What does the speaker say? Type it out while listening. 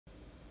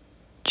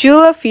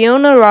Julia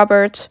Fiona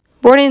Roberts,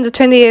 born on the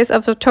 28th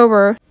of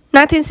October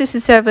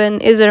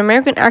 1967, is an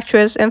American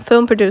actress and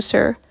film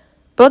producer.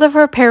 Both of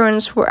her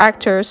parents were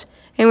actors,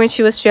 and when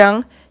she was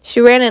young,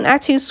 she ran an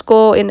acting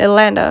school in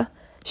Atlanta.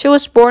 She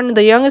was born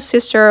the youngest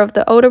sister of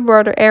the older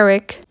brother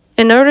Eric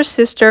and older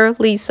sister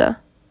Lisa.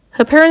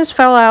 Her parents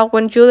fell out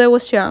when Julia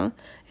was young,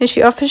 and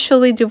she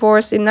officially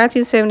divorced in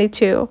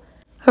 1972.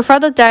 Her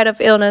father died of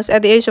illness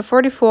at the age of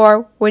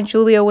 44 when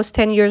Julia was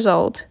 10 years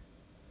old.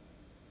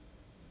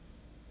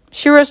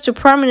 She rose to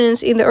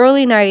prominence in the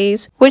early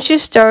 90s when she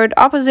starred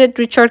opposite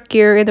Richard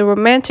Gere in the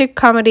romantic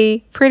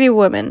comedy Pretty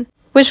Woman,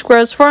 which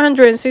grossed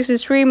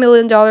 $463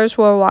 million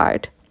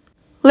worldwide.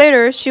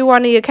 Later, she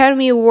won the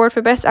Academy Award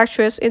for Best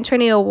Actress in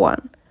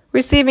 2001,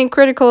 receiving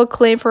critical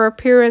acclaim for her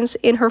appearance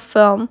in her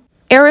film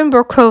Erin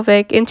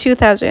Brockovich in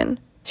 2000.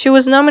 She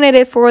was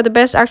nominated for the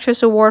Best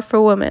Actress Award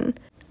for Women.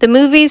 The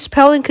movies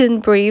Pelican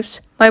Briefs,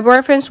 My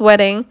Boyfriend's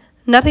Wedding,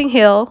 Notting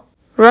Hill,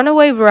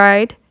 Runaway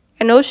Bride,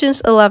 and Ocean's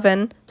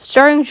 11,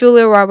 starring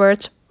Julia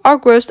Roberts, all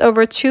grossed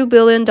over $2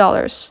 billion.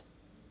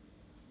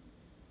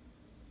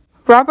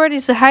 Roberts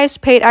is the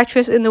highest paid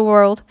actress in the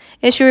world,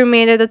 and she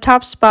remained at the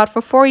top spot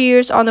for 4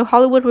 years on the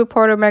Hollywood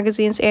Reporter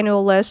magazine's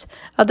annual list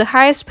of the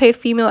highest paid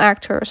female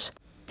actors.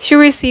 She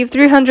received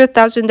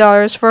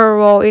 $300,000 for her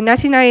role in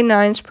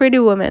 1999's Pretty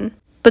Woman,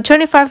 but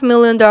 $25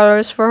 million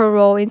for her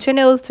role in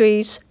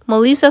 2003's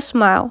Melissa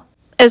Smile.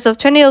 As of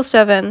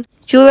 2007,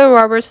 Julia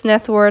Roberts'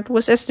 net worth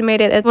was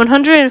estimated at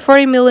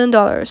 $140 million.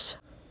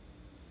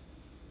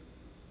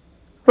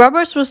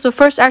 Roberts was the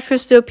first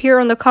actress to appear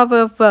on the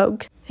cover of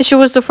Vogue, and she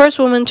was the first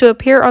woman to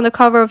appear on the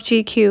cover of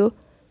GQ.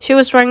 She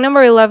was ranked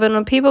number 11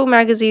 on People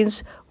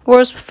magazine's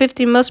World's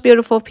 50 Most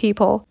Beautiful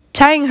People,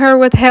 tying her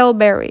with Halle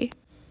Berry.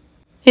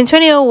 In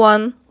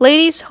 2001,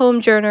 Ladies' Home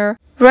Journal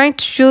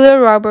ranked Julia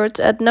Roberts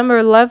at number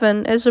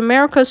 11 as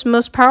America's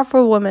most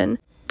powerful woman,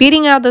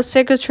 beating out the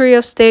Secretary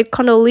of State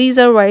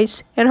Condoleezza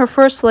Rice and her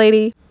First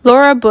Lady,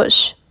 Laura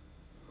Bush.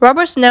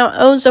 Roberts now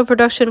owns a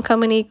production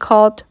company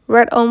called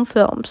Red Om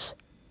Films.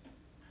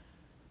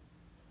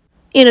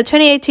 In a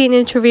 2018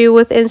 interview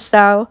with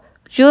InStyle,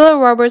 Julia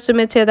Roberts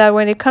admitted that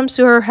when it comes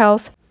to her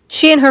health,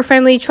 she and her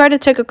family try to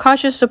take a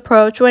cautious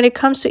approach when it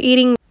comes to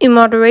eating in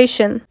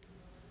moderation.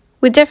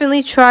 "We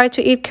definitely try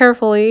to eat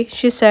carefully,"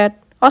 she said,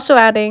 also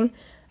adding,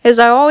 "As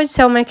I always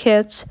tell my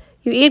kids,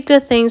 you eat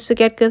good things to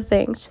get good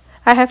things.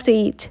 I have to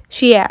eat,"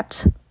 she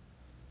adds.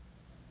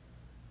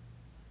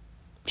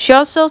 She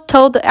also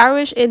told the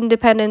Irish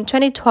Independent in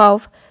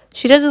 2012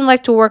 she doesn't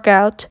like to work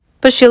out,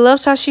 but she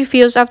loves how she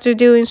feels after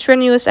doing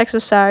strenuous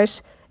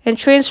exercise and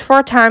trains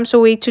 4 times a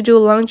week to do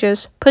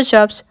lunges,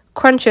 push-ups,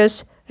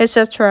 crunches,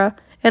 etc.,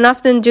 and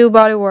often do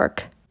body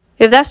work.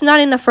 If that's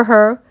not enough for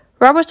her,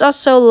 Roberts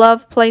also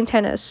loved playing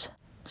tennis,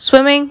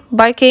 swimming,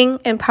 biking,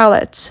 and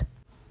pilates.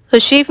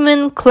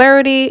 Achievement,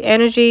 clarity,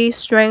 energy,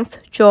 strength,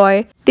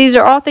 joy. These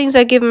are all things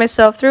I give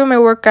myself through my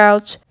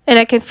workouts, and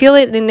I can feel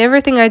it in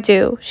everything I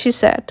do, she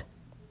said.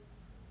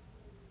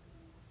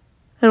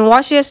 And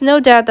while she has no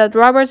doubt that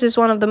Roberts is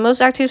one of the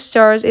most active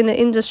stars in the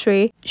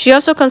industry, she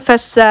also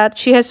confessed that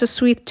she has a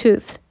sweet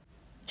tooth.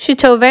 She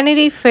told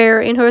Vanity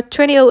Fair in her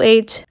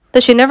 2008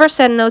 that she never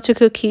said no to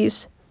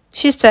cookies.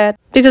 She said,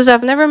 "Because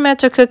I've never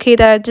met a cookie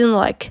that I didn't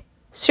like.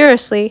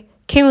 Seriously,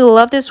 can we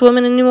love this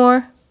woman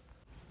anymore?"